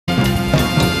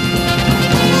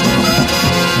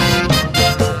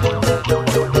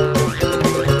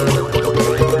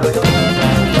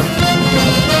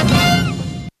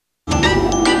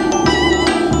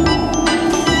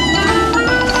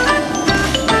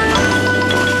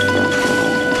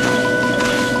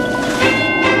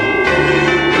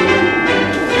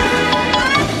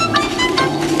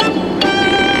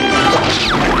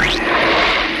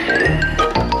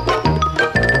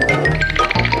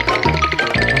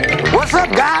What's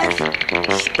up, guys?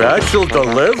 Special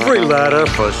delivery letter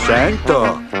for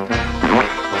Santa.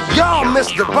 Y'all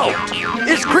missed the boat.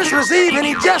 It's Christmas Eve and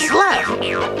he just left.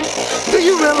 Do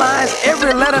you realize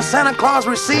every letter Santa Claus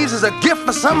receives is a gift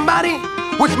for somebody?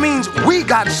 Which means we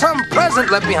got some present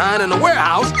left behind in the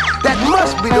warehouse that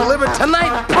must be delivered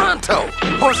tonight pronto.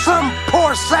 Or some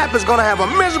poor sap is gonna have a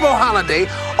miserable holiday,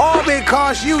 all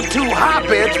because you two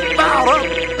hotbeds fouled up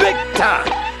big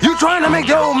time. You trying to make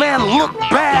the old man look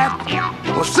bad?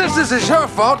 Well, since this is your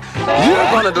fault,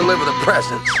 you're gonna deliver the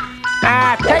presents.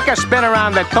 Take a spin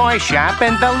around the toy shop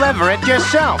and deliver it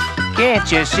yourself.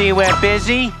 Can't you see we're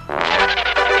busy?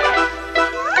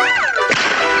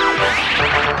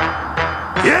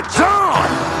 It's on!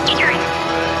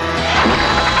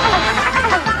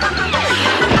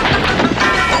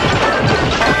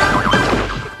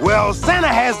 Well, Santa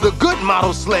has the good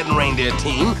model sled and reindeer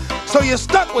team, so you're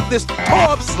stuck with this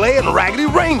tore-up sleigh and raggedy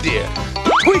reindeer.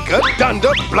 Tweaker,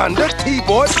 Dunder, Blunder,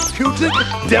 T-Boy, Putin,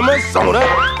 Demazona,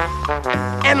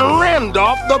 and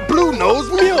Randolph the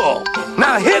Blue-Nosed Mule.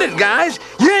 Now hit it, guys.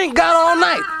 You ain't got all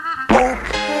night. Okay.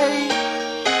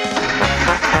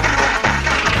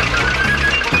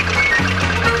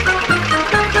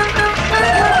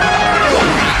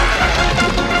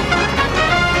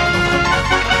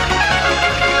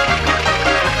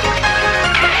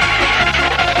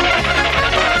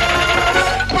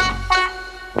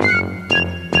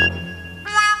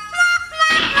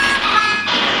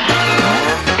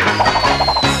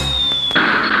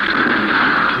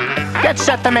 Get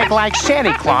set to make like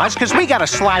Santa Claus, because we gotta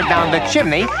slide down the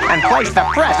chimney and place the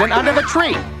present under the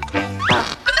tree.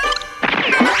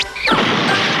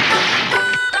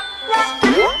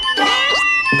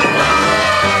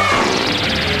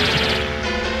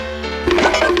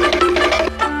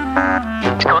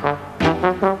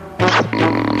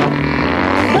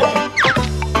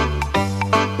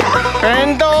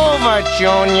 Bend over,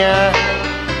 Junior.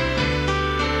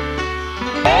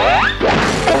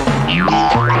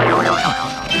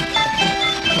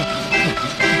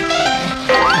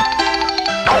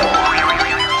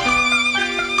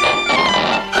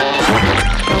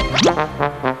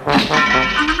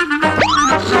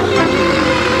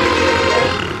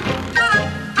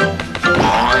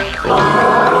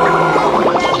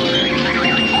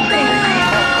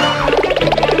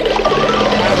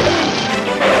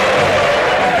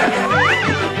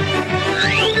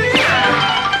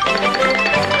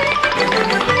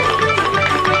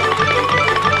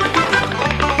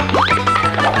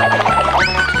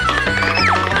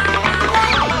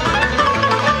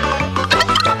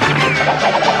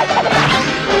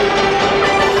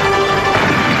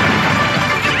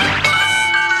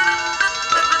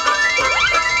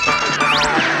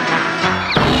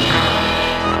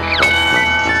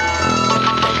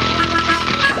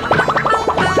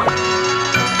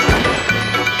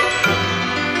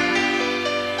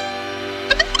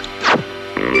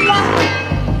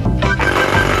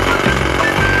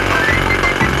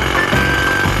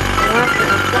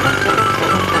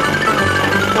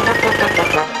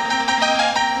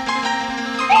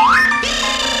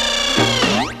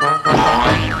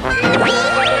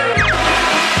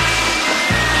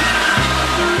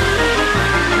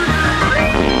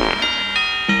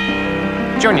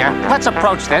 Junior, let's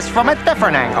approach this from a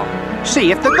different angle.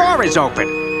 See if the door is open.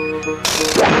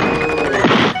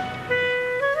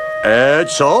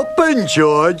 It's open,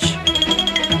 George.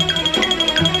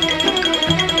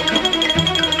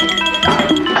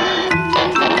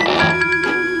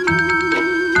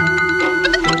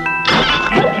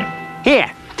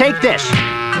 Here, take this.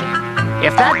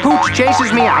 If that pooch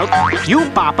chases me out, you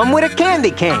pop him with a candy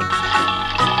cane.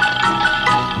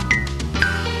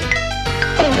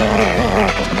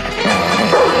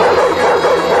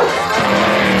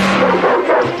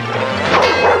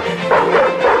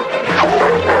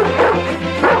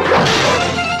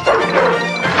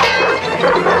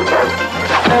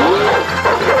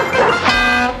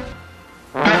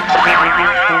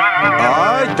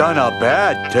 I done a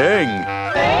bad thing.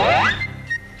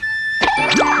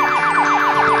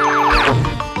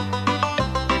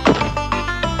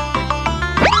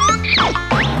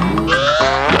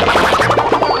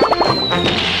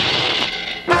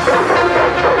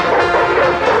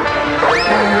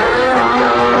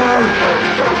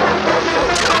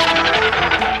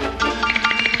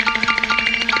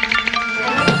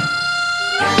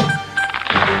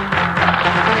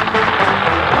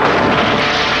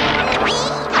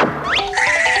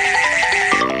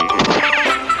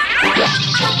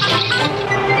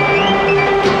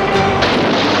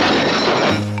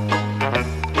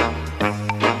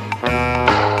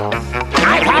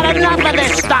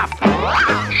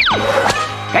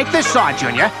 Take this saw,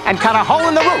 Junior, and cut a hole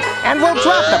in the roof, and we'll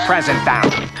drop the present down.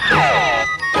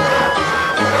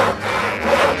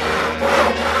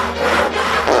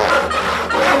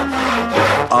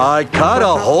 I cut a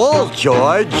hole,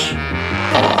 George.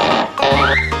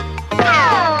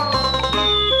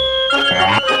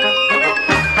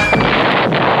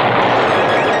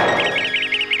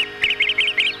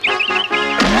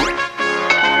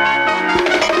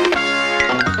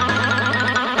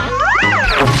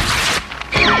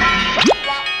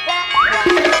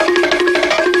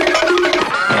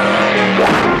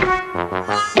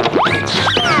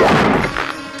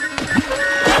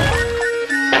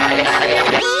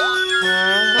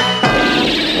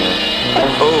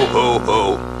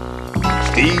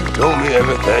 Steve told me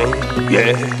everything.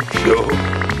 Yeah, sure.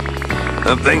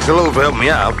 Thanks a little for helping me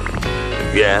out.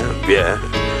 Yeah.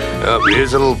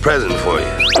 Here's a little present for you.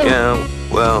 Yeah,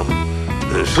 well,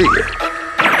 see ya.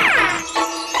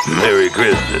 Merry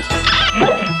Christmas.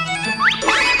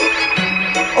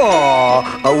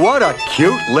 Aw, what a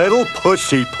cute little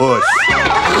pussy puss.